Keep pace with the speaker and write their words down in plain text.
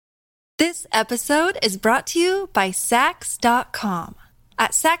This episode is brought to you by Sax.com.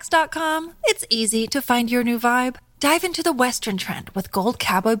 At Sax.com, it's easy to find your new vibe. Dive into the Western trend with gold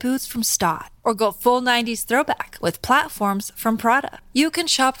cowboy boots from Stott, or go full 90s throwback with platforms from Prada. You can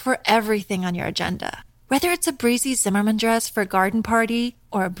shop for everything on your agenda, whether it's a breezy Zimmermann dress for a garden party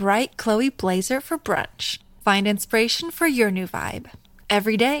or a bright Chloe blazer for brunch. Find inspiration for your new vibe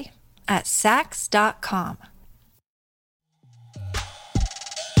every day at Sax.com.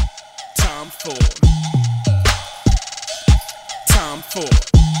 Tom Ford. Tom Ford.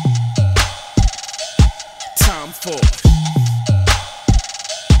 Tom Ford.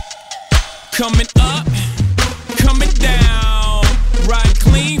 Coming up, coming down. Ride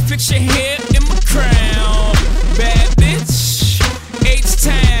clean, fix your hair in my crown. Bad bitch,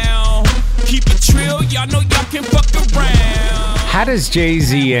 H-Town. Keep it trill, y'all know y'all can fuck around. How does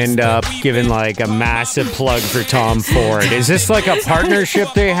Jay-Z end up giving like a massive plug for Tom Ford? Is this like a partnership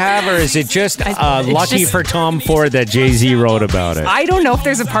they have, or is it just lucky for Tom Ford that Jay-Z wrote about it? I don't know if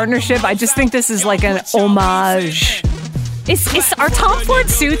there's a partnership. I just think this is like an homage. Are Tom Ford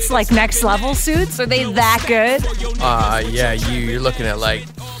suits like next level suits? Are they that good? Yeah, you're looking at like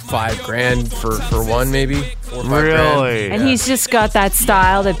 $5,000 for one, maybe. 4 or 5 grand. Really? And he's just got that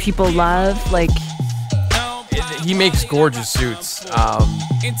style that people love. Like, he makes gorgeous suits.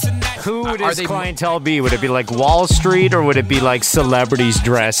 Who would his clientele be? Would it be like Wall Street, or would it be like celebrities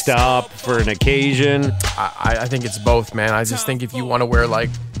dressed up for an occasion? I think it's both, man. I just think if you want to wear like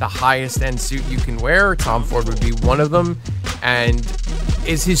the highest end suit you can wear, Tom Ford would be one of them. And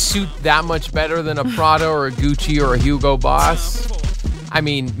is his suit that much better than a Prada or a Gucci or a Hugo Boss? I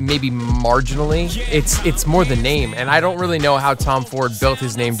mean, maybe marginally. It's more the name, and I don't really know how Tom Ford built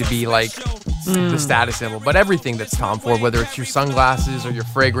his name to be like the status symbol. But everything that's Tom Ford, whether it's your sunglasses or your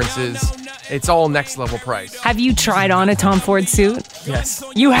fragrances, it's all next level price. have you tried on a Tom Ford suit? Yes.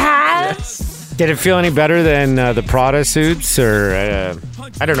 You have? Yes. Did it feel any better than the Prada suits, or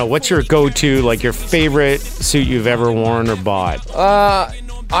I don't know? What's your go-to, like your favorite suit you've ever worn or bought?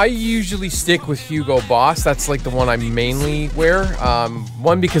 I usually stick with Hugo Boss. That's like the one I mainly wear.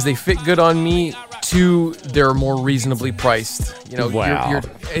 One, because they fit good on me. Two, they're more reasonably priced. You know, Wow.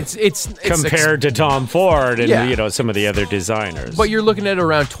 it's Compared to Tom Ford and Yeah. you know some of the other designers. But you're looking at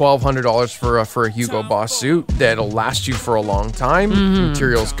around $1,200 for a Hugo Boss suit that'll last you for a long time.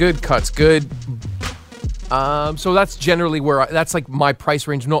 Material's good, cut's good. So that's generally that's like my price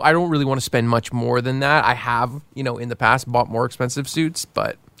range. No, I don't really want to spend much more than that. I have, in the past bought more expensive suits,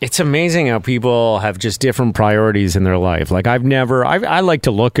 but It's amazing how people have just different priorities in their life. Like I like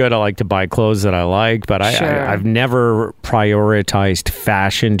to look good. I like to buy clothes that I like, but Sure. I've never prioritized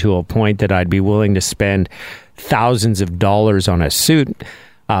fashion to a point that I'd be willing to spend thousands of dollars on a suit.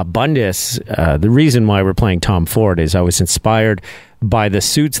 Bundus, the reason why we're playing Tom Ford is I was inspired by the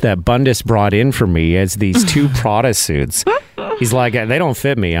suits that Bundus brought in for me as these two Prada suits. He's like, they don't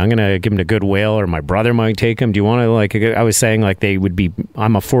fit me. I'm going to give them to Goodwill, or my brother might take them. Do you want to, like, I was saying, like, they would be,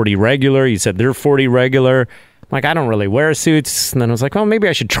 I'm a 40 regular. He said they're 40 regular. Like, I don't really wear suits. And then I was like, well, maybe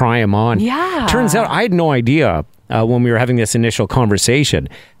I should try them on. Yeah. Turns out I had no idea when we were having this initial conversation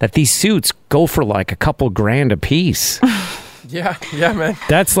that these suits go for like a couple grand a piece. yeah, man.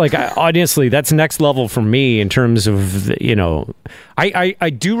 That's like, honestly, that's next level for me in terms of, I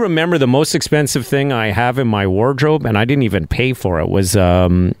do remember the most expensive thing I have in my wardrobe, and I didn't even pay for it, was a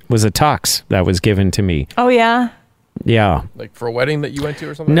tux that was given to me. Oh, yeah? Yeah. Like for a wedding that you went to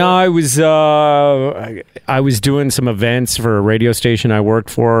or something? No, I was doing some events for a radio station I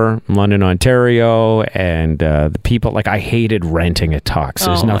worked for in London, Ontario, and the people, like, I hated renting a tux.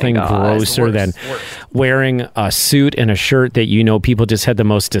 There's Oh my nothing God. grosser than wearing a suit and a shirt that people just had the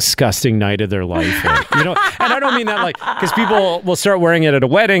most disgusting night of their life in. And I don't mean that like, because people will start wearing it at a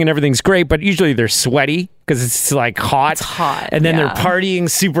wedding and everything's great, but usually they're sweaty because it's like hot. It's hot, And then yeah. they're partying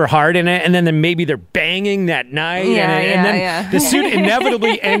super hard in it, and then maybe they're banging that night. And then the suit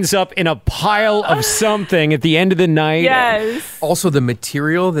inevitably ends up in a pile of something at the end of the night. Yes. Also, the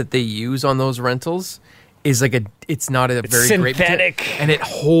material that they use on those rentals is like it's not a very great synthetic. material, and it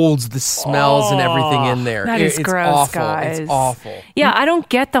holds the smells and everything in there. That is it's gross, awful. guys. It's awful. Yeah, I don't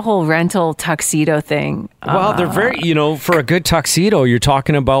get the whole rental tuxedo thing. Well, they're very, for a good tuxedo, you're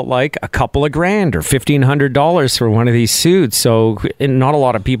talking about like a couple of grand or $1,500 for one of these suits. So not a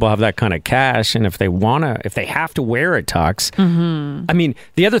lot of people have that kind of cash. And if they have to wear a tux, I mean,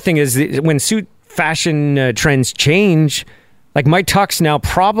 the other thing is when suit fashion trends change, like my tux now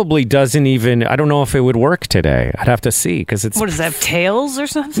probably doesn't even, I don't know if it would work today. I'd have to see because it's... What does that have, tails or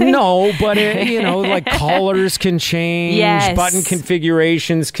something? No, but like collars can change, Yes. button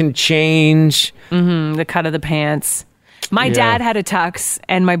configurations can change. The cut of the pants. My Yeah. dad had a tux,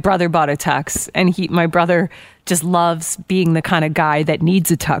 and my brother bought a tux, and my brother just loves being the kind of guy that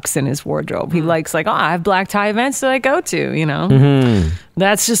needs a tux in his wardrobe. He likes I have black tie events that I go to,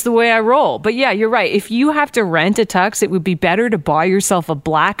 That's just the way I roll. But yeah, you're right. If you have to rent a tux, it would be better to buy yourself a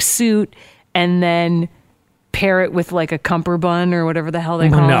black suit and then pair it with like a cummerbund or whatever the hell they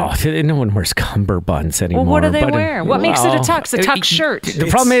call it. No one wears cummerbunds anymore. Well, what do they but, wear? What makes it a tux? A tux shirt. The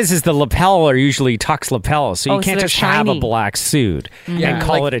problem is the lapel are usually tux lapels, so you can't they're just have a shiny. black suit Yeah, and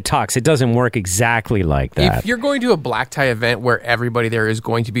call it a tux. It doesn't work exactly like that. If you're going to a black tie event where everybody there is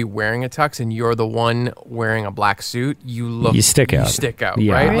going to be wearing a tux and you're the one wearing a black suit, you stick out. You stick out,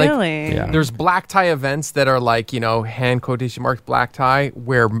 Yeah. right? Really? Yeah. There's black tie events that are like, hand quotation marks black tie,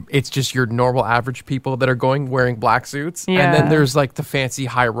 where it's just your normal average people that are going wearing black suits. Yeah. And then there's like the fancy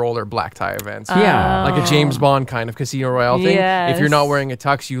high roller black tie events. Yeah. Like a James Bond kind of Casino Royale thing. Yes. If you're not wearing a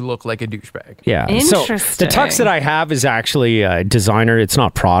tux, you look like a douchebag. Yeah. So the Interesting. tux that I have is actually a designer. It's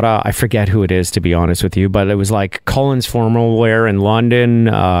not Prada. I forget who it is, to be honest with you, but it was like Collins Formal Wear in London.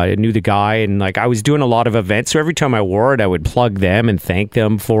 I knew the guy, and like I was doing a lot of events. So every time I wore it, I would plug them and thank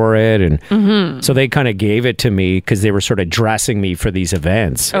them for it. And so they kind of gave it to me because they were sort of dressing me for these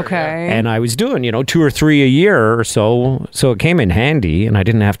events. Okay. And I was doing, 2 or 3 a year or so. So it came in handy, and I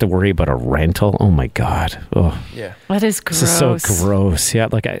didn't have to worry about a rental. Oh my God. Oh, Yeah. That is gross. this is so gross. Yeah.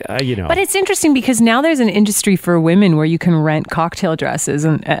 Like, I. But it's interesting because now there's an industry for women where you can rent cocktail dresses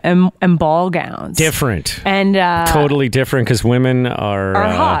and ball gowns. different. And Totally different because women are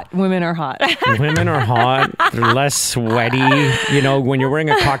hot. Women are hot. Women are hot. They're less sweaty. When you're wearing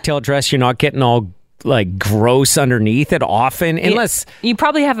a cocktail dress, you're not getting all like gross underneath it often, unless you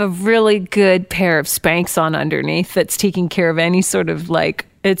probably have a really good pair of Spanx on underneath that's taking care of any sort of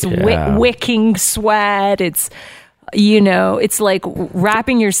it's wicking sweat. It's it's like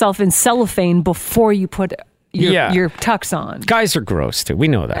wrapping yourself in cellophane before you put your tux on. guys are gross too. We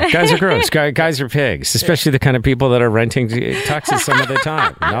know that. Guys are gross. Guys are pigs, especially the kind of people that are renting tuxes some of the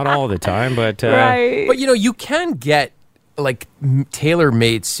time. Not all the time, but Right. But you can get like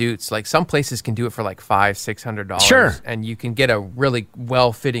tailor-made suits. Like some places can do it for like $500-$600. Sure. And you can get a really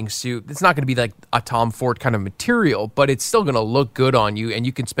well-fitting suit. It's not going to be like a Tom Ford kind of material, but it's still going to look good on you. And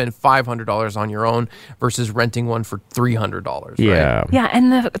you can spend $500 on your own versus renting one for $300. Right? yeah. Yeah,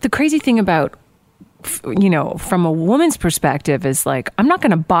 and the crazy thing about from a woman's perspective is like I'm not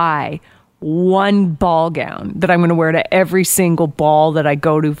going to buy one ball gown that I'm going to wear to every single ball that I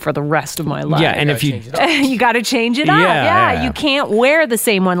go to for the rest of my life. Yeah, and if you Change it up. you got to change it up. Yeah. You can't wear the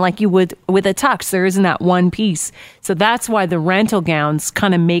same one like you would with a tux. There isn't that one piece. So that's why the rental gowns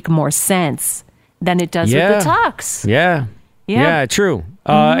kind of make more sense than it does with the tux. Yeah. Yeah. Yeah, true.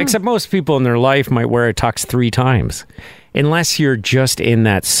 Except most people in their life might wear a tux 3 times. Unless you're just in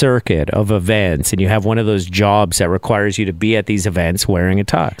that circuit of events and you have one of those jobs that requires you to be at these events wearing a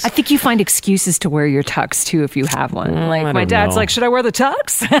tux. I think you find excuses to wear your tux too if you have one. Like I my don't dad's know. like, "Should I wear the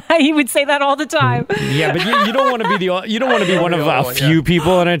tux?" He would say that all the time. Yeah, but you don't want to be one of a few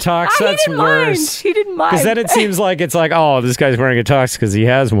people in a tux. He That's didn't worse. mind. He didn't mind. Because then it seems like it's like, oh, this guy's wearing a tux because he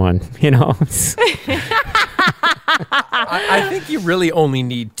has one. I think you really only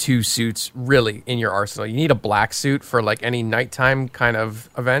need 2 suits really in your arsenal. You need a black suit for like any nighttime kind of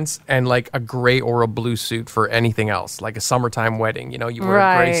events and like a gray or a blue suit for anything else, like a summertime wedding. You wear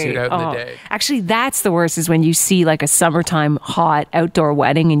a gray suit out in the day. Actually, that's the worst is when you see like a summertime hot outdoor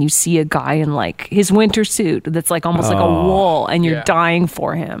wedding and you see a guy in like his winter suit that's like almost like a wool and you're Yeah. dying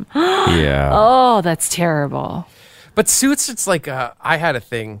for him. Yeah. Oh, that's terrible. But suits, it's like I had a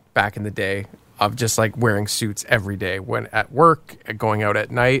thing back in the day of just like wearing suits every day when at work, going out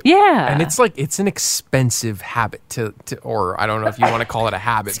at night. Yeah. And it's like, it's an expensive habit to or I don't know if you want to call it a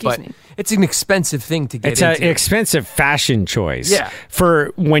habit, Excuse but me. it's an expensive thing to get It's into. an expensive fashion choice. Yeah.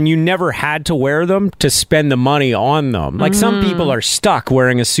 For when you never had to wear them to spend the money on them. Like some people are stuck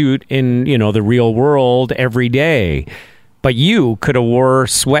wearing a suit in, the real world every day. But you could have wore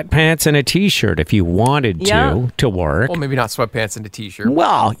sweatpants and a t-shirt if you wanted Yeah. to work. Well, maybe not sweatpants and a t-shirt.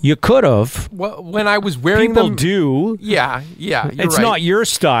 Well, you could have. Well, when I was wearing People them, do. Yeah, you're It's right. not your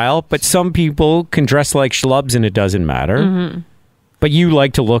style, but some people can dress like schlubs and it doesn't matter. Mm-hmm. But you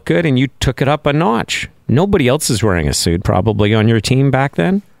like to look good and you took it up a notch. Nobody else is wearing a suit probably on your team back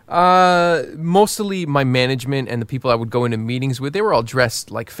then. Mostly my management and the people I would go into meetings with, they were all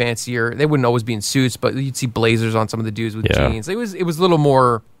dressed like fancier. They wouldn't always be in suits, but you'd see blazers on some of the dudes with Yeah. jeans. It was a little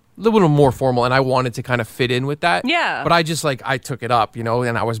more formal, and I wanted to kind of fit in with that. Yeah. But I just I took it up,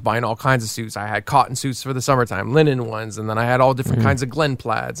 and I was buying all kinds of suits. I had cotton suits for the summertime, linen ones, and then I had all different kinds of Glen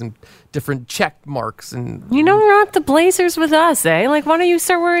plaids and different check marks and You don't rock the blazers with us, eh? Like, why don't you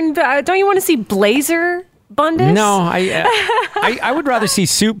start wearing? Don't you want to see blazer Bundus? No, I would rather see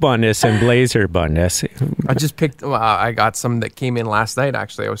suit Bundus than blazer Bundus. I just picked. I got some that came in last night.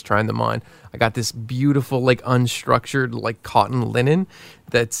 Actually, I was trying them on. I got this beautiful, like unstructured, like cotton linen.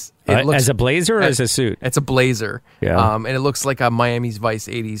 That's As a blazer or as a suit? It's a blazer. Yeah. And it looks like a Miami's Vice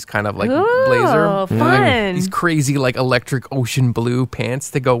 '80s kind of like Ooh, blazer. fun. These crazy like electric ocean blue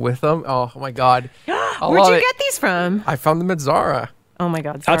pants to go with them. Oh my god! Where'd you get these from? I found them at Zara. Oh my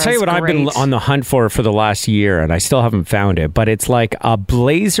God. I'll tell you what I've been on the hunt for the last year, and I still haven't found it, but it's like a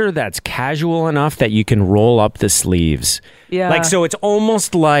blazer that's casual enough that you can roll up the sleeves. Yeah. Like, so it's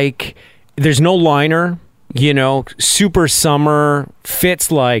almost like there's no liner, you know, super summer, fits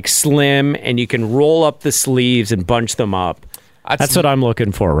like slim, and you can roll up the sleeves and bunch them up. That's what I'm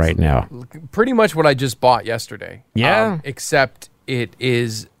looking for right now. Pretty much what I just bought yesterday. Yeah. Except it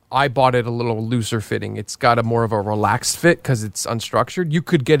is... I bought it a little looser fitting. It's got a more of a relaxed fit because it's unstructured. You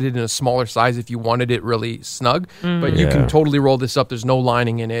could get it in a smaller size if you wanted it really snug, but you can totally roll this up. There's no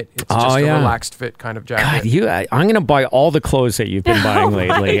lining in it. It's just a relaxed fit kind of jacket. God, I'm going to buy all the clothes that you've been buying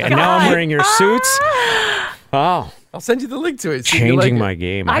lately, and now I'm wearing your suits. Oh, I'll send you the link to it. See if you changing like my it.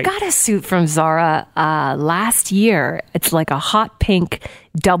 game. I got a suit from Zara last year. It's like a hot pink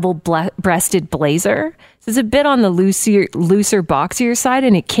double-breasted blazer. So it's a bit on the looser, boxier side,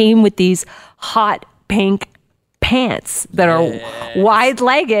 and it came with these hot pink pants that are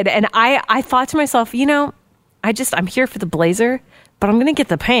wide-legged. And I thought to myself, you know, I'm here for the blazer, but I'm going to get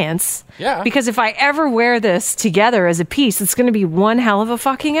the pants. Yeah. Because if I ever wear this together as a piece, it's going to be one hell of a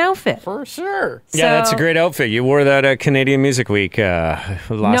fucking outfit. For sure. Yeah, that's a great outfit. You wore that at Canadian Music Week last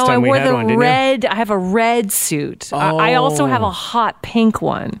time we had one, didn't you? red. I have a red suit. I also have a hot pink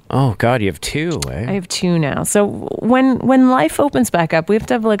one. Oh, God, you have two, eh? I have two now. So when life opens back up, we have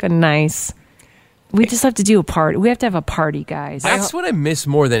to have like a nice... We just have to do a party. We have to have a party, guys. That's what I miss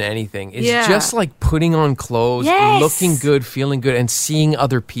more than anything. Is Yeah. just like putting on clothes, Yes. looking good, feeling good, and seeing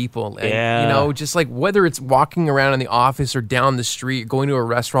other people. And, Yeah. you know, just like whether it's walking around in the office or down the street, going to a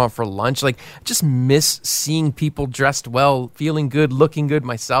restaurant for lunch, like I just miss seeing people dressed well, feeling good, looking good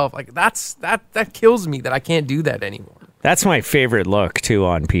myself. Like that kills me that I can't do that anymore. That's my favorite look, too,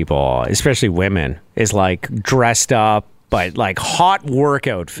 on people, especially women, is like dressed up, but like hot work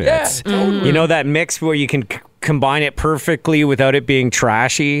outfits. Yeah, totally. You know, that mix where you can combine it perfectly without it being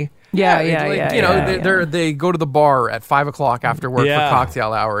trashy. Yeah. You know, they go to the bar at 5 o'clock after work Yeah. for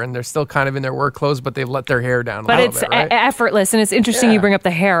cocktail hour, and they're still kind of in their work clothes, but they've let their hair down. But a it's little bit, right? effortless, and it's interesting Yeah. you bring up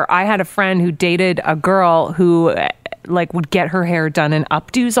the hair. I had a friend who dated a girl who like would get her hair done in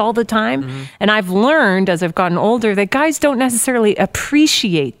updos all the time. And I've learned as I've gotten older that guys don't necessarily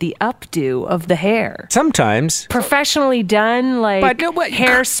appreciate the updo of the hair. Sometimes. Professionally done, like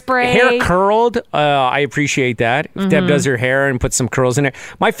hairspray. Hair curled, I appreciate that. If Deb does her hair and puts some curls in it.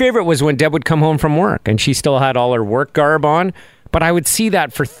 My favorite was when Deb would come home from work and she still had all her work garb on. But I would see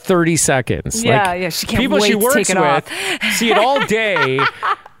that for 30 seconds. Yeah, she can't people wait she to works take it with off. see it all day.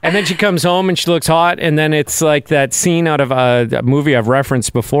 And then she comes home and she looks hot. And then it's like that scene out of a movie I've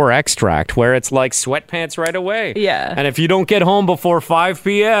referenced before, Extract, where it's like sweatpants right away. Yeah. And if you don't get home before 5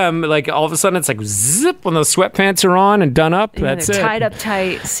 p.m., like all of a sudden it's like zip when those sweatpants are on and done up. That's They're it. tied up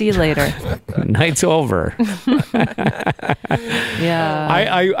tight. See you later. Night's over. Yeah.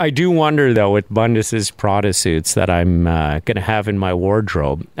 I do wonder, though, with Bundus's Prada suits that I'm going to have in my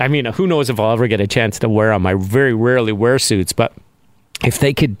wardrobe. I mean, who knows if I'll ever get a chance to wear them. I very rarely wear suits, but if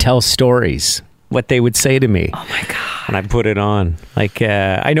they could tell stories, what they would say to me. Oh, my God. And I put it on. Like,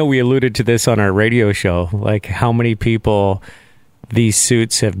 I know we alluded to this on our radio show, like how many people these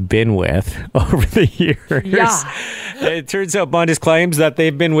suits have been with over the years. Yeah. It turns out Bundus claims that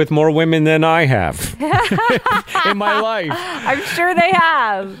they've been with more women than I have in my life. I'm sure they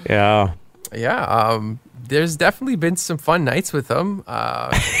have. Yeah. Yeah, there's definitely been some fun nights with them.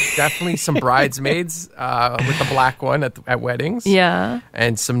 Definitely some bridesmaids with the black one at weddings. Yeah.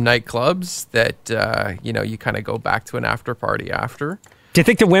 And some nightclubs that, you kind of go back to an after party after. Do you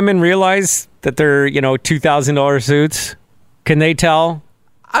think the women realize that they're, $2,000 suits? Can they tell?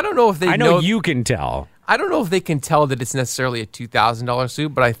 I don't know if they I know you can tell. I don't know if they can tell that it's necessarily a $2,000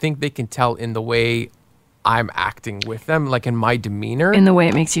 suit, but I think they can tell in the way I'm acting with them, like in my demeanor. In the way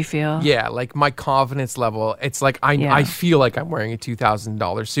it makes you feel. Yeah, like my confidence level. It's like I feel like I'm wearing a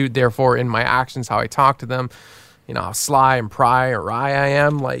 $2,000 suit. Therefore, in my actions, how I talk to them, how sly and wry I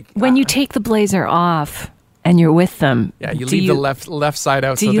am. Like when you take the blazer off and you're with them. Yeah, you leave the left side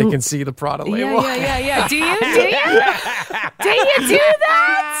out so they can see the Prada label. Yeah. Do you do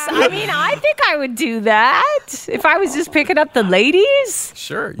that? I mean, I think I would do that if I was just picking up the ladies.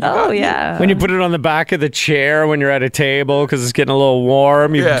 Sure. Oh, yeah. When you put it on the back of the chair when you're at a table because it's getting a little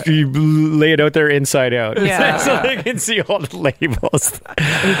warm, you lay it out there inside out. Yeah. So they can see all the labels.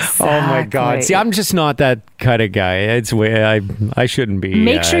 Exactly. Oh my God. See, I'm just not that kind of guy. It's way I shouldn't be.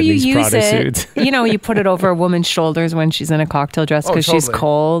 Make sure you these use Prada it. suits. You put it over a woman's shoulders when she's in a cocktail dress because she's totally.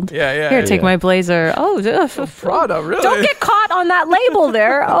 cold. Yeah. Here, take my blazer. Oh, Prada, really? Don't get caught on that label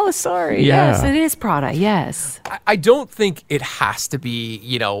there. Oh, sorry. Yeah. Yes, it is Prada. Yes. I don't think it has to be,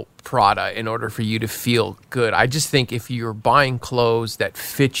 Prada in order for you to feel good. I just think if you're buying clothes that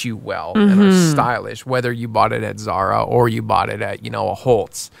fit you well and are stylish, whether you bought it at Zara or you bought it at, a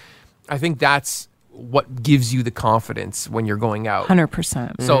Holtz, I think that's what gives you the confidence when you're going out.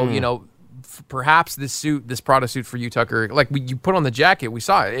 100%. So, perhaps this Prada suit for you, Tucker, like you put on the jacket, we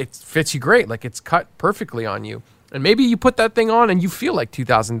saw it. It fits you great. Like it's cut perfectly on you. And maybe you put that thing on and you feel like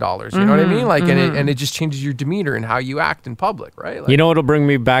 $2,000. You know what I mean? Like, and it just changes your demeanor and how you act in public, right? Like, You know what'll bring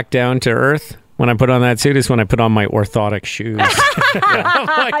me back down to earth when I put on that suit is when I put on my orthotic shoes.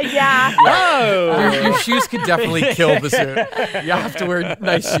 Yeah. Oh, your shoes could definitely kill the suit. You have to wear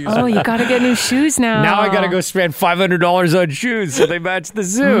nice shoes. Oh, you got to get new shoes now. now I got to go spend $500 on shoes so they match the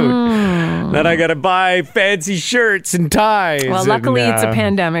suit. Then I got to buy fancy shirts and ties. Well, luckily and, it's a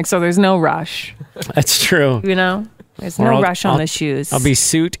pandemic, so there's no rush. That's true. There's Or no I'll- rush on I'll- the shoes. I'll be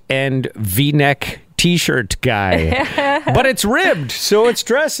suit and V-neck T-shirt guy, but it's ribbed, so it's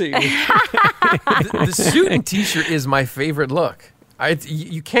dressy. The suit and t-shirt is my favorite look.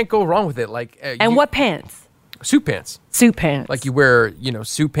 You can't go wrong with it. Like, and what pants? Suit pants. Suit pants. Like you wear,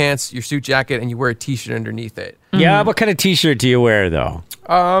 suit pants, your suit jacket, and you wear a t-shirt underneath it. Yeah, what kind of T-shirt do you wear though?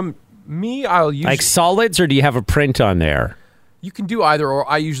 Me, I'll use Like solids, or do you have a print on there? You can do either, or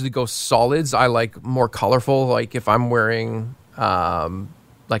I usually go solids. I like more colorful. Like if I'm wearing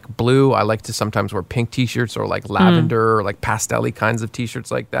like blue, I like to sometimes wear pink t-shirts or like lavender or like pastel-y kinds of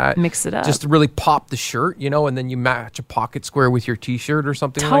t-shirts like that. Mix it up. Just to really pop the shirt, and then you match a pocket square with your t-shirt or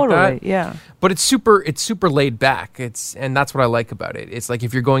something like that. Totally, yeah. But it's super laid back. And that's what I like about it. It's like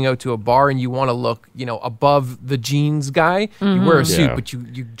if you're going out to a bar and you want to look, above the jeans guy, you wear a suit, Yeah. but you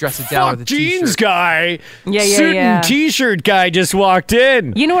dress it down with a jeans t-shirt. guy. Yeah, Suit yeah. and T-shirt guy just walked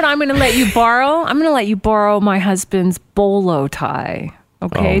in. You know what I'm going to let you borrow? I'm going to let you borrow my husband's bolo tie.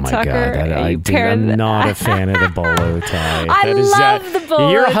 Okay, oh my Tucker? God, I'm not a fan of the bolo tie. I love the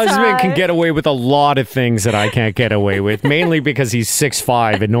bolo Your husband tie. can get away with a lot of things that I can't get away with, mainly because he's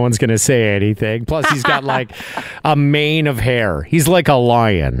 6'5" and no one's going to say anything. Plus, he's got like a mane of hair. He's like a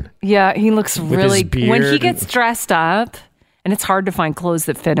lion. Yeah, he looks really... his When he beard. gets dressed up, and it's hard to find clothes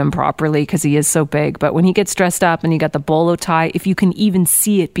that fit him properly because he is so big, but when he gets dressed up and you got the bolo tie, if you can even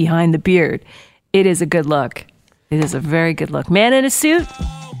see it behind the beard, it is a good look. It is a very good look. Man in a suit,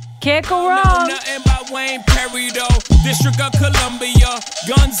 can't go wrong. Nothing but Wayne Perry though. District of Columbia,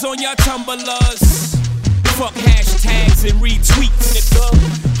 guns on your tumblers. Fuck hashtags and retweets,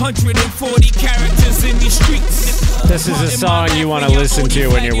 nigga. 140 characters in these streets. This is a song you want to listen to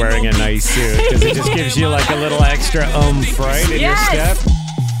when you're wearing a nice suit because it just gives you like a little extra right in your step.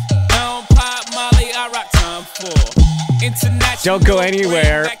 Pop Molly, I rock time for. International. Don't go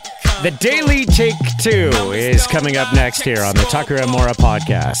anywhere. The Daily Take Two is coming up next here on the Tucker and Maura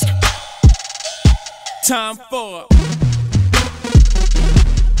podcast. Time for.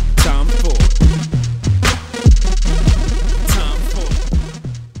 Time for. Time for.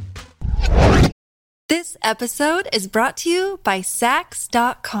 This episode is brought to you by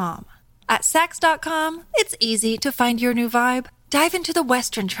Sax.com. At Sax.com, it's easy to find your new vibe. Dive into the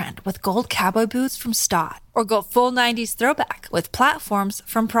Western trend with gold cowboy boots from Stott, or go full 90s throwback with platforms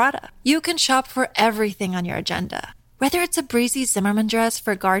from Prada. You can shop for everything on your agenda, whether it's a breezy Zimmermann dress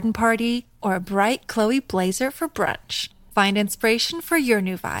for a garden party or a bright Chloe blazer for brunch. Find inspiration for your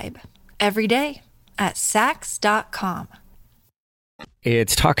new vibe every day at Sax.com.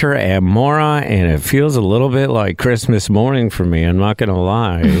 It's Tucker and Maura, and it feels a little bit like Christmas morning for me. I'm not going to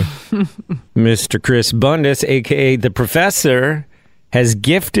lie. Mr. Chris Bundus, a.k.a. The Professor, has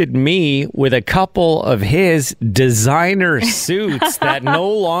gifted me with a couple of his designer suits that no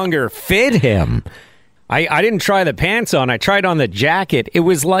longer fit him. I didn't try the pants on. I tried on the jacket. It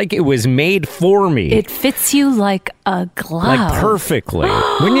was like it was made for me. It fits you like a glove. Like perfectly.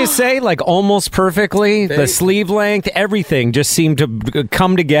 Wouldn't you say? Like almost perfectly? The sleeve length, everything just seemed to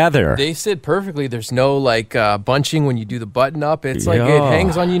come together. They sit perfectly. There's no like bunching when you do the button up. It's like it Yeah.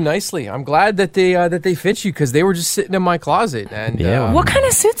 hangs on you nicely. I'm glad that they fit you because they were just sitting in my closet and Yeah. What kind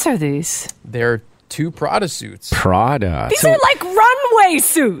of suits are these? they're 2 Prada suits. Prada. These are like runway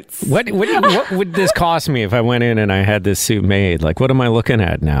suits. What would this cost me if I went in and I had this suit made? Like, what am I looking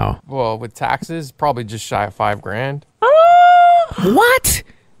at now? Well, with taxes, probably just shy of $5,000. What?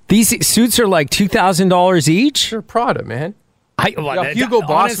 These suits are like $2,000 each? They're Prada, man. Well, Hugo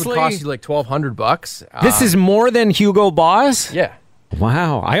Boss honestly, would cost you like $1,200. This is more than Hugo Boss? Yeah.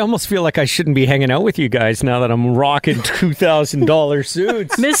 Wow. I almost feel like I shouldn't be hanging out with you guys now that I'm rocking $2,000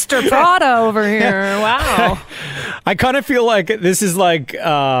 suits. Mr. Prada over here. Wow. I kind of feel like this is like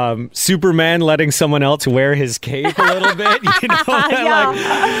Superman letting someone else wear his cape a little bit. You know? Yeah. Like,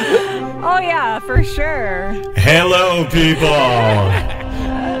 Oh, yeah, for sure. Hello, people.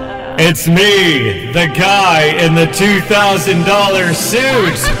 It's me, the guy in the $2,000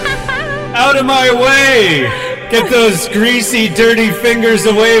 suit. Out of my way. Get those greasy, dirty fingers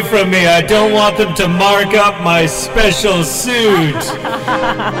away from me. I don't want them to mark up my special suit.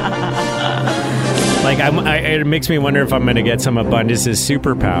 like it makes me wonder if I'm going to get some of Bundus's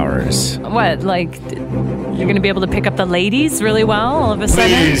superpowers. What, like, you're going to be able to pick up the ladies really well all of a sudden?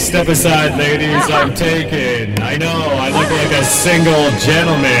 Please step aside, ladies. I'm taken. I know I look like a single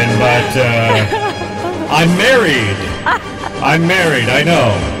gentleman, but I'm married. I'm married, I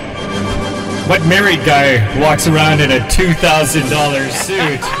know. What married guy walks around in a $2,000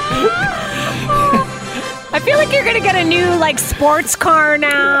 suit? I feel like you're gonna get a new like sports car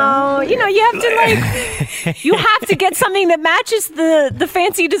now. You know, you have to get something that matches the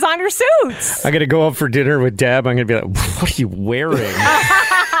fancy designer suits. I'm going to go out for dinner with Deb. I'm going to be like, what are you wearing?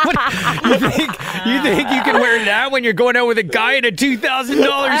 You think you can wear that when you're going out with a guy in a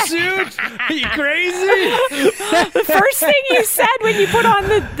 $2,000 suit? Are you crazy? The first thing you said when you put on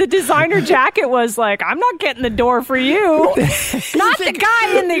the designer jacket was like, I'm not getting the door for you. Not the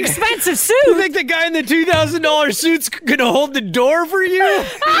guy in the expensive suit. You think the guy in the $2,000 suit's going to hold the door for you?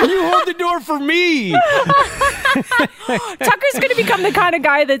 You hold the door for me. Tucker's going to become the kind of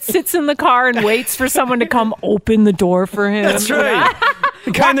guy that sits in the car and waits for someone to come open the door for him. That's right.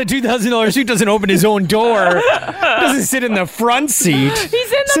 The guy in the $2,000 suit doesn't open his own door. Doesn't sit in the front seat. He's in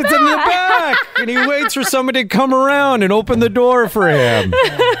the Sits back. in the back. And he waits for somebody to come around and open the door for him.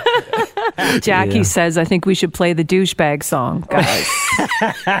 Jackie says, I think we should play the douchebag song, guys.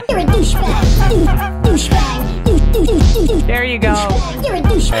 You're a douchebag. Douchebag. There you go. You're a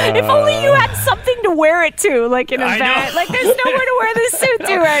douchebag. If only you had something to wear it to, like an I event. know. Like, there's nowhere to wear this suit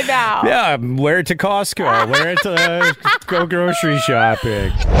to right now. Yeah, wear it to Costco. Wear it to go grocery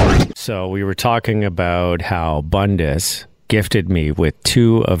shopping. So we were talking about how Bundus gifted me with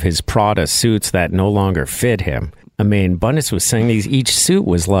 2 of his Prada suits that no longer fit him. I mean, Bundus was saying each suit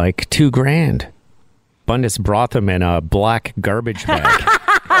was like $2,000. Bundus brought them in a black garbage bag.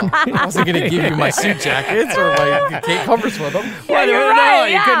 I wasn't going to give you my suit jackets or my cape covers for them. Yeah, you're right,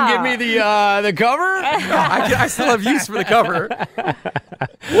 You couldn't give me the cover? I still have use for the cover.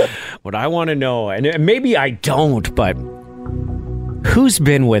 What I want to know, and maybe I don't, but who's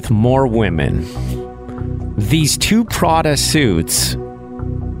been with more women? These 2 Prada suits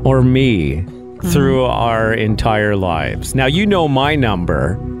or me through our entire lives? Now, you know my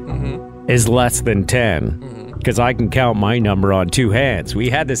number is less than 10 because I can count my number on 2 hands. We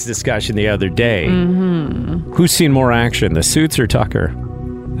had this discussion the other day. Who's seen more action, the suits or Tucker?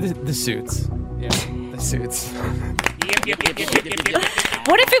 The suits. Yeah, the suits.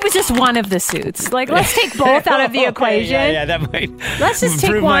 What if it was just one of the suits? Like, let's take both out of the equation. Yeah, that might Let's just take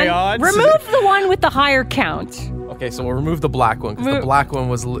improve one. my odds. Remove the one with the higher count. Okay, so we'll remove the black one because the black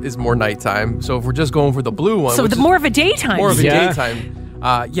one is more nighttime. So if we're just going for the blue one, So which the is more of a daytime. more of a suit. Yeah. daytime,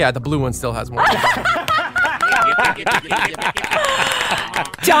 the blue one still has more.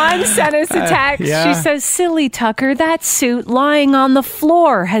 John sent us a text. Yeah. She says, silly Tucker, that suit lying on the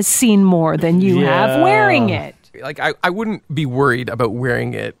floor has seen more than you have wearing it. Like I wouldn't be worried about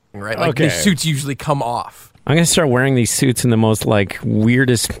wearing it, right? Like the Okay. suits usually come off. I'm going to start wearing these suits in the most like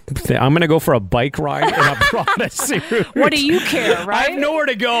weirdest thing. I'm going to go for a bike ride in a Prada suit. What do you care, right? I have nowhere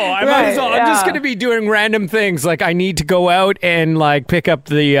to go. I'm Right, just yeah. going to be doing random things. Like I need to go out and like pick up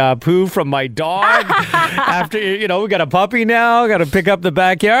the poo from my dog. After, we got a puppy now. Got to pick up the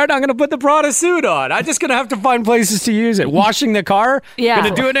backyard. I'm going to put the Prada suit on. I'm just going to have to find places to use it. Washing the car. Yeah.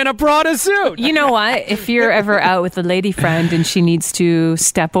 Going to do it in a Prada suit. You know what? If you're ever out with a lady friend and she needs to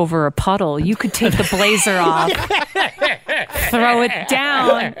step over a puddle, you could take the blazer off, throw it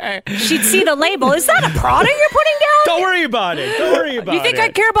down. She'd see the label. Is that a Prada you're putting down? Don't worry about it. Don't worry about it. You think I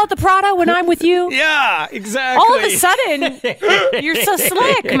care about the Prada when I'm with you? Yeah, exactly. All of a sudden, you're so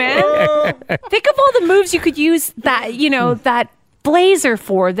slick, man. Think of all the moves you could use that blazer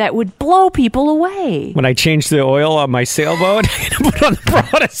for that would blow people away. When I change the oil on my sailboat, I'm going to put on the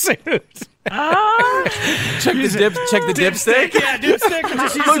Prada suit. Check the dipstick. Yeah, dipstick.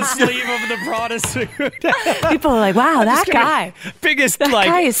 Just use the sleeve of the Prada suit. People are like, wow, that guy. Biggest That like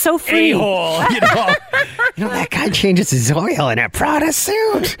guy is so free. a-hole. You know that guy changes his oil in a Prada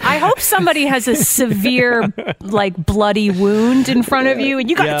suit. I hope somebody has a severe, like, bloody wound in front of you, and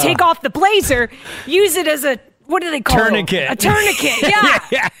you got to Yeah. take off the blazer, use it as a, what do they call Tourniquet. it? A tourniquet, yeah.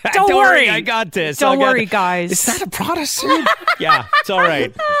 Yeah, Don't worry. I got this. Don't I got worry, this. guys. Is that a Prada suit? Yeah, it's all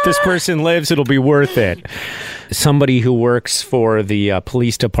right. This person lives, it'll be worth it. Somebody who works for the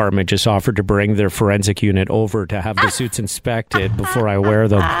police department just offered to bring their forensic unit over to have the suits inspected before I wear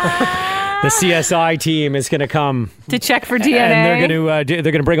them. The CSI team is going to come To check for DNA. and they're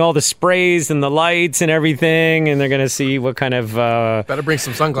going to bring all the sprays and the lights and everything, and they're going to see what kind of Better bring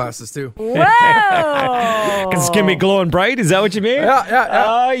some sunglasses too. Whoa! it's going to be glowing bright. Is that what you mean? Yeah.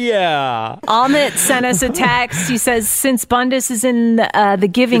 Oh yeah. Amit sent us a text. He says, since Bundes is in the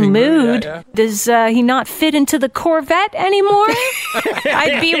giving mood, yeah. does he not fit into the Corvette anymore?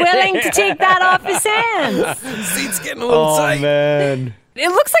 I'd be willing to take that off his hands. Seat's getting a little Oh tight. man. It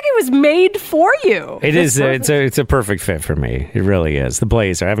looks like it was made for you. It is. It's a perfect fit for me. It really is. The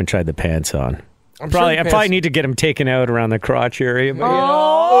blazer. I haven't tried the pants on. I'm I sure the probably pants- need to get them taken out around the crotch area. But,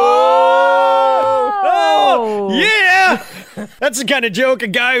 Oh! yeah, that's the kind of joke a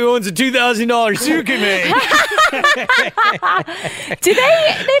guy who owns a $2,000 suit can make. Do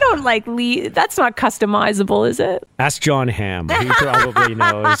they don't like leave? That's not customizable, is it? Ask John Hamm. He probably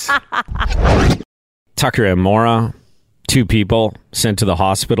knows. Tucker and Maura, two people sent to the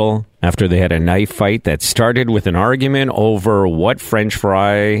hospital after they had a knife fight that started with an argument over what French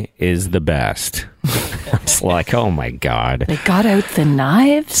fry is the best. It's like, oh my God. They got out the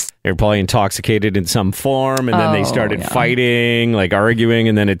knives. They were probably intoxicated in some form, and then they started fighting, like arguing,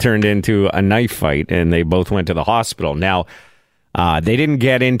 and then it turned into a knife fight, and they both went to the hospital. Now, they didn't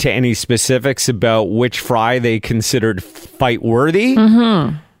get into any specifics about which fry they considered fight-worthy.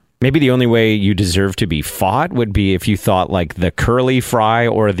 Mm-hmm. Maybe the only way you deserve to be fought would be if you thought like the curly fry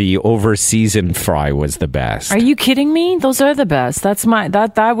or the over-seasoned fry was the best. Are you kidding me? Those are the best. That's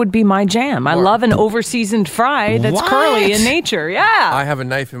that would be my jam. I love an over-seasoned fry that's What? curly in nature. Yeah. I have a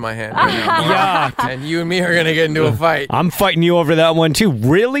knife in my hand right now. Yeah. And you and me are gonna get into a fight. I'm fighting you over that one too.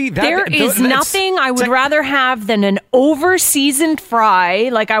 Really? There is nothing I would rather have than an over-seasoned fry.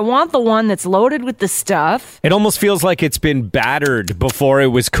 Like, I want the one that's loaded with the stuff. It almost feels like it's been battered before it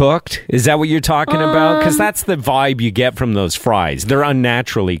was cooked. Is that what you're talking about? Because that's the vibe you get from those fries. They're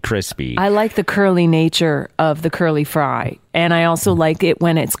unnaturally crispy. I like the curly nature of the curly fry. And I also like it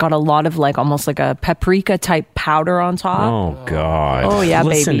when it's got a lot of like almost like a paprika type powder on top. Oh, God. Oh, yeah,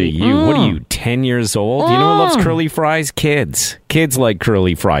 Listen baby. to you. What are you, 10 years old? You know who loves curly fries? Kids. Kids like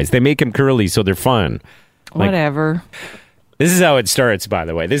curly fries. They make them curly so they're fun. Whatever. This is how it starts, by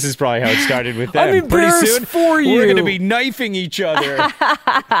the way. This is probably how it started with them. I'm embarrassed for you. We're going to be knifing each other.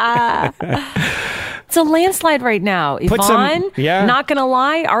 It's a landslide right now. Put some- Yvonne, yeah. not going to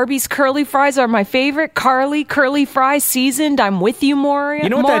lie, Arby's curly fries are my favorite. Carly, curly fries seasoned. I'm with you, Maura. You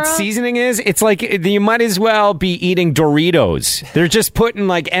know what that seasoning is? It's like you might as well be eating Doritos. They're just putting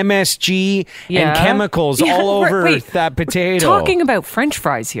like MSG and chemicals Yeah, all over wait. that potato. Talking about French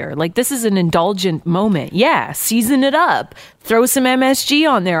fries here. Like, this is an indulgent moment. Yeah, season it up. Throw some MSG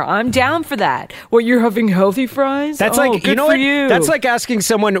on there. I'm down for that. What, you're having healthy fries? That's Oh, like, good you know for what? you. That's like asking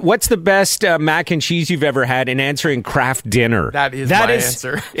someone, what's the best mac and cheese you've ever had, and answering Kraft Dinner. That is my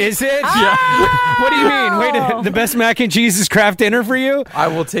answer. Is it? Yeah. What do you mean? Wait, the best mac and cheese is Kraft Dinner for you? I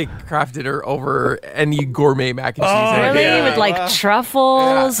will take Kraft Dinner over any gourmet mac and cheese. Oh, any Really? day. yeah. With like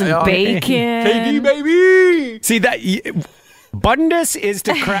truffles Yeah. and bacon. Baby, baby. See, that Bundes is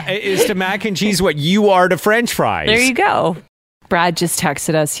to mac and cheese what you are to French fries. There you go. Brad just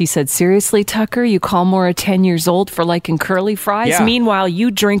texted us. He said, seriously, Tucker, you call Maura 10 years old for liking curly fries? Yeah. Meanwhile, you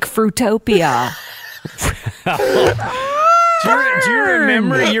drink Fruitopia. Do you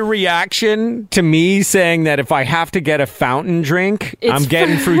remember your reaction to me saying that if I have to get a fountain drink, I'm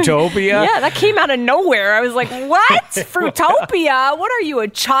getting Fruitopia? Yeah, that came out of nowhere. I was like, what? Fruitopia? What are you, a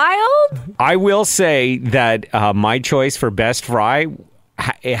child? I will say that my choice for best fry,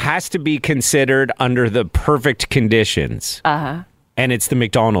 it has to be considered under the perfect conditions. Uh-huh. And it's the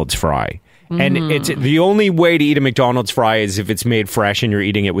McDonald's fry. And it's the only way to eat a McDonald's fry is if it's made fresh and you're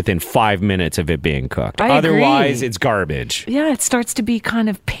eating it within 5 minutes of it being cooked. I Otherwise, agree. it's garbage. Yeah, it starts to be kind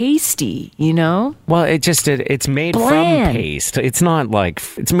of pasty, you know? Well, it's made Bland. from paste. It's not like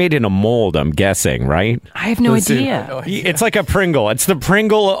it's made in a mold, I'm guessing, right? I have no idea. It's like a Pringle. It's the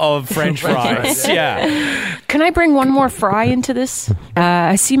Pringle of French fries. Yeah. Can I bring one more fry into this?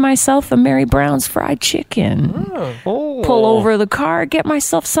 I see myself a Mary Brown's fried chicken. Oh. pull over the car, get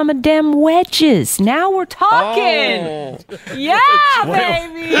myself some of them wedges. Now we're talking. Oh. Yeah,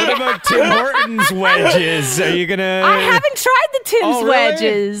 baby. What about Tim Hortons wedges? Are you gonna? I haven't tried the Tim's Oh, really?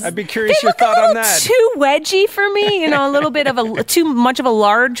 wedges. I'd be curious They your look thought a on little that. too wedgy for me. A little bit of too much of a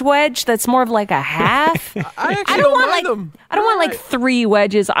large wedge. That's more of like a half. I actually don't mind them. I don't want like 3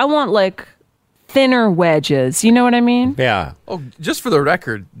 wedges. I want like thinner wedges. You know what I mean? Yeah. Oh, just for the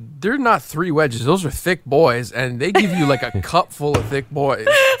record, they're not 3 wedges. Those are thick boys, and they give you like a cup full of thick boys.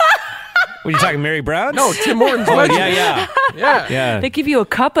 What are you talking, Mary Brown? No, Tim Hortons wedges. Yeah. Yeah. They give you a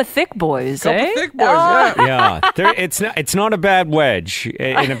cup of thick boys, Cup eh? of thick boys, yeah. Yeah, it's not a bad wedge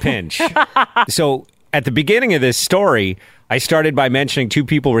in a pinch. So at the beginning of this story, I started by mentioning 2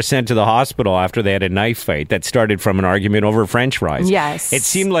 people were sent to the hospital after they had a knife fight that started from an argument over French fries. Yes. It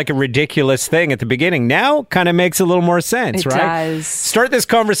seemed like a ridiculous thing at the beginning. Now, kind of makes a little more sense, It right? does. Start this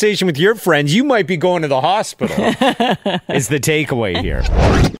conversation with your friends. You might be going to the hospital, is the takeaway here.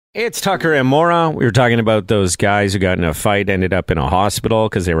 It's Tucker and Maura. We were talking about those guys who got in a fight, ended up in a hospital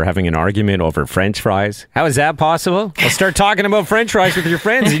because they were having an argument over French fries. How is that possible? Well, start talking about French fries with your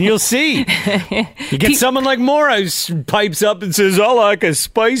friends and you'll see. You get someone like Maura who pipes up and says, I like a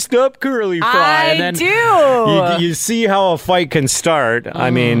spiced up curly fry. And then do. You see how a fight can start.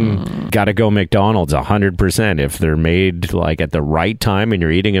 I mean, got to go McDonald's 100% if they're made like at the right time and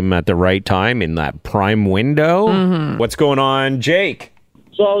you're eating them at the right time in that prime window. What's going on, Jake?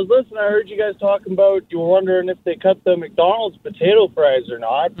 So I was listening, I heard you guys talking about, you were wondering if they cut the McDonald's potato fries or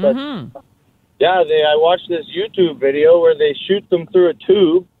not. But yeah, I watched this YouTube video where they shoot them through a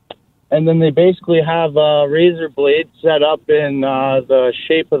tube, and then they basically have a razor blade set up in the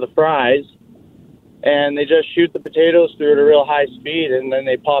shape of the fries, and they just shoot the potatoes through at a real high speed, and then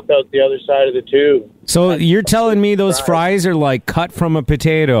they pop out the other side of the tube. So you're telling me those fries are like cut from a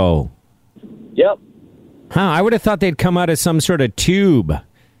potato? Yep. Huh, I would have thought they'd come out of some sort of tube.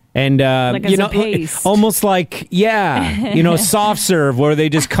 And, Like as a paste. almost like, soft serve where they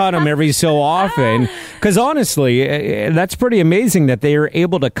just cut them every so often. Because honestly, that's pretty amazing that they are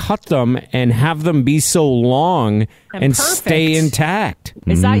able to cut them and have them be so long and stay perfect. intact.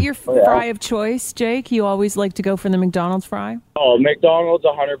 Is that your fry of choice, Jake? You always like to go for the McDonald's fry? Oh, McDonald's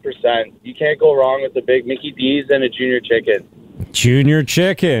 100%. You can't go wrong with a big Mickey D's and a junior chicken. Junior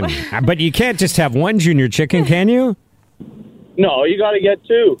chicken. But you can't just have one junior chicken, can you? No, you got to get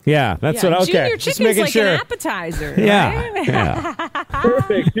 2. Yeah, that's what, okay. Junior Just chicken's making like sure. an appetizer. Yeah, right? yeah.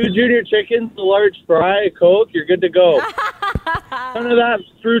 Perfect. 2 junior chickens, a large fry, a Coke, you're good to go. None of that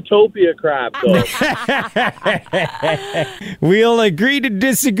Fruitopia crap, though. We'll agree to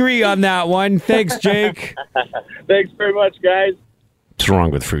disagree on that one. Thanks, Jake. Thanks very much, guys. What's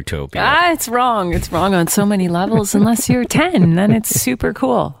wrong with Fruitopia? It's wrong. It's wrong on so many levels. Unless you're 10, then it's super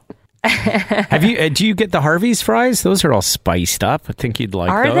cool. Have you? Do you get the Harvey's fries? Those are all spiced up. I think you'd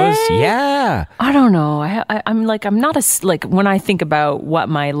like Are those. they? Yeah. I don't know. I'm not when I think about what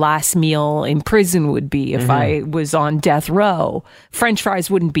my last meal in prison would be if I was on death row, French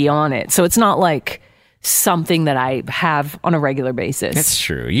fries wouldn't be on it. So it's not like something that I have on a regular basis. That's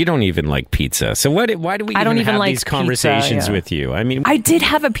true. You don't even like pizza. So why do we I don't even have like these conversations pizza, yeah. with you? I mean, I did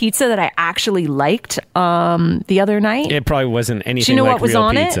have a pizza that I actually liked the other night. it probably wasn't anything Do you know like what was real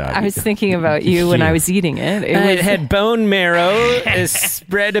on pizza. it? I was thinking about you when I was eating it. It had bone marrow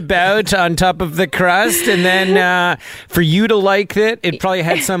spread about on top of the crust, and then for you to like it, it probably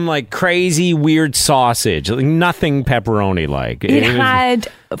had some like crazy weird sausage, like nothing pepperoni like. It was- had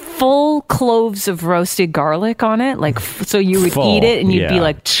full cloves of roasted garlic on it, like so you would Full, eat it and you'd be yeah.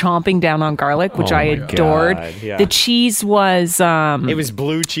 like chomping down on garlic, which Oh I my adored. God, yeah. The cheese was It was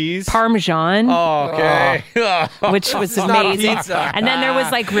blue cheese. Parmesan. Oh, okay. Which was not a amazing. pizza. And then there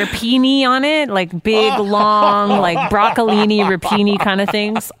was like rapini on it, like big, long, like broccolini, rapini kind of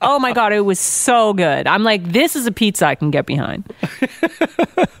things. Oh my God, it was so good. I'm like, this is a pizza I can get behind.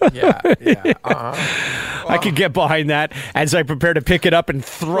 Yeah. I could get behind that as I prepare to pick it up and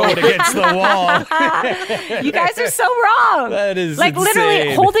throw it against the wall. You guys are so wrong. That is like literally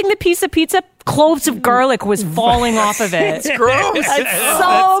insane. holding the piece of pizza, cloves of garlic was falling off of it. It's gross. It's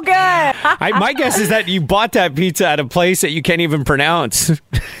so good. My guess is that you bought that pizza at a place that you can't even pronounce.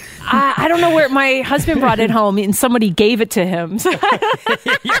 I don't know where my husband brought it home and somebody gave it to him. So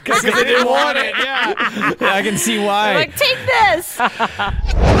Because they didn't want it. Yeah. I can see why. like, take this.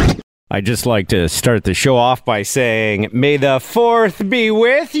 I just like to start the show off by saying, may the 4th be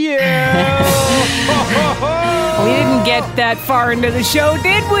with you. We didn't get that far into the show,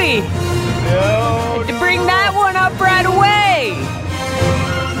 did we? No. To bring that one up right away.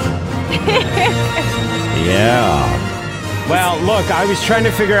 Yeah. Well, look, I was trying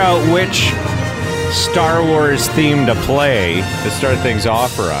to figure out which Star Wars theme to play to start things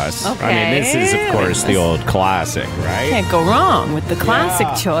off for us. I mean, this is, of course, the old classic, right? Can't go wrong with the classic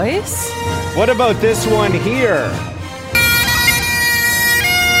Yeah. choice. What about this one here?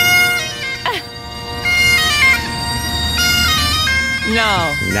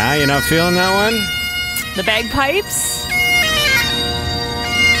 No. Nah, you're not feeling that one? The bagpipes?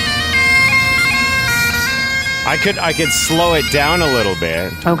 I could slow it down a little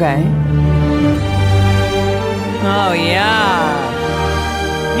bit. Okay. Oh, yeah.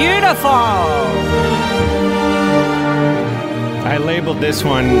 Beautiful. I labeled this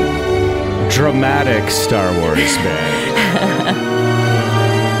one dramatic Star Wars band.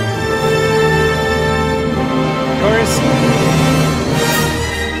 Of course.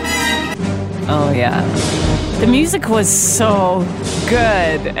 Oh, yeah. The music was so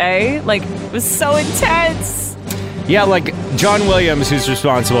good, eh? Like, it was so intense. Yeah, like John Williams, who's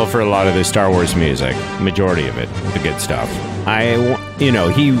responsible for a lot of the Star Wars music, majority of it, the good stuff.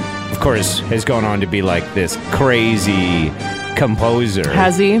 He, of course, has gone on to be like this crazy composer.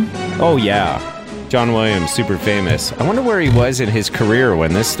 Has he? Oh, yeah. John Williams, super famous. I wonder where he was in his career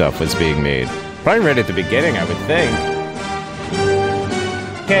when this stuff was being made. Probably right at the beginning, I would think.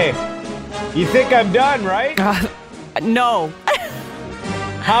 Okay, you think I'm done, right? No.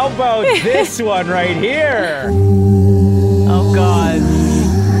 How about this one right here? Oh, God.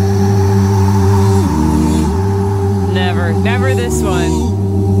 Never this one.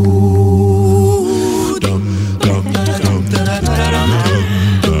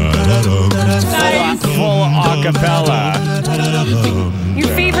 Full acapella. Your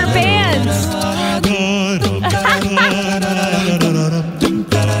favorite band.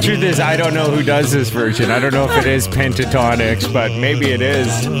 Truth is, I don't know who does this version. I don't know if it is Pentatonics, but maybe it is.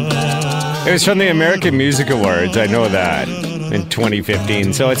 It was from the American Music Awards. I know that in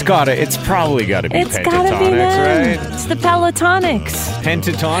 2015. So it's probably got to be It's Pentatonics, gotta be them. right? It's the Pelotonics.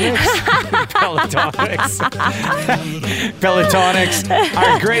 Pentatonics? Pelotonics. Pelotonics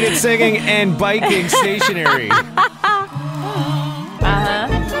are great at singing and biking stationary.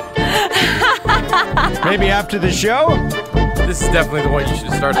 Maybe after the show? This is definitely the one you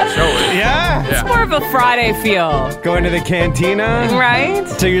should start the show with. Yeah? Yeah. More of a Friday feel, Going to the cantina? right?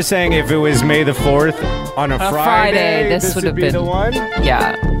 So you're saying if it was May the 4th on a Friday, this would have be been the one?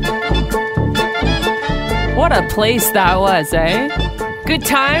 Yeah. What a place that was, eh? Good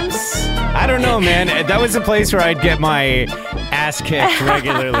times. I don't know, man. That was a place where I'd get my ass kicked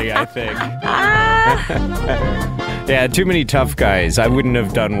regularly, I think. Yeah, too many tough guys. I wouldn't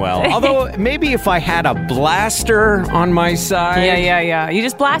have done well. Although, maybe if I had a blaster on my side. Yeah. You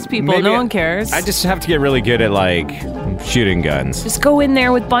just blast people. maybe No one cares. I just have to get really good at, like, shooting guns. Just go in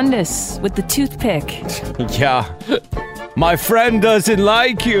there with Bundus, with the toothpick. Yeah. My friend doesn't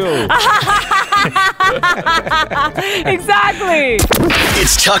like you. Exactly.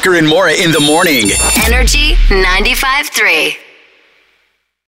 It's Tucker and Maura in the morning. Energy 95.3.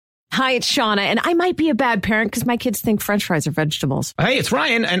 Hi, it's Shauna, and I might be a bad parent because my kids think French fries are vegetables. Hey, it's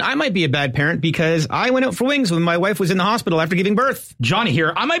Ryan, and I might be a bad parent because I went out for wings when my wife was in the hospital after giving birth. Johnny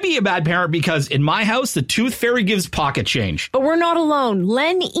here. I might be a bad parent because in my house, the tooth fairy gives pocket change. But we're not alone.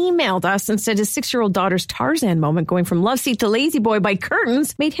 Len emailed us and said his 6-year-old daughter's Tarzan moment going from love seat to lazy boy by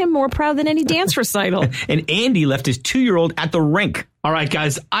curtains made him more proud than any dance recital. And Andy left his 2-year-old at the rink. All right,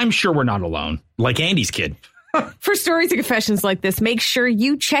 guys, I'm sure we're not alone. Like Andy's kid. For stories and confessions like this, make sure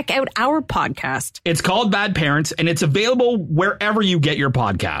you check out our podcast. It's called Bad Parents, and it's available wherever you get your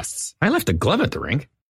podcasts. I left a glove at the rink.